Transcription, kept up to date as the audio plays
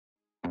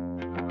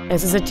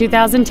This is a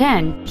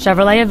 2010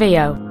 Chevrolet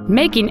Aveo,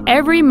 making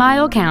every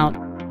mile count.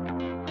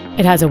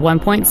 It has a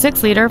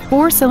 1.6-liter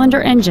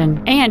four-cylinder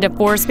engine and a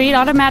 4-speed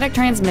automatic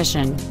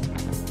transmission.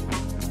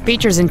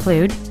 Features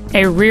include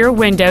a rear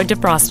window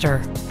defroster,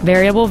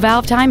 variable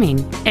valve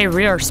timing, a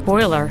rear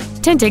spoiler,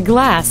 tinted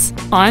glass,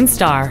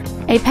 OnStar,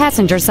 a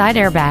passenger side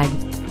airbag,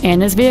 and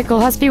this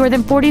vehicle has fewer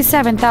than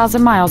 47,000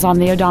 miles on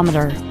the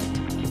odometer.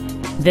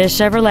 This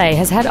Chevrolet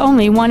has had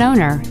only one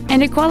owner,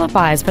 and it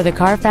qualifies for the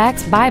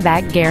Carfax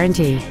buyback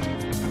guarantee.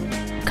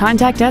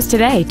 Contact us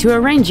today to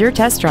arrange your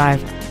test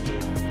drive.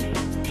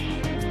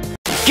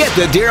 Get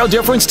the Darrow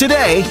difference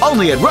today,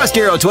 only at Russ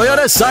Darrow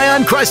Toyota,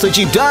 Scion, Chrysler,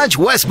 Jeep, Dodge,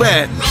 West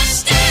Bend.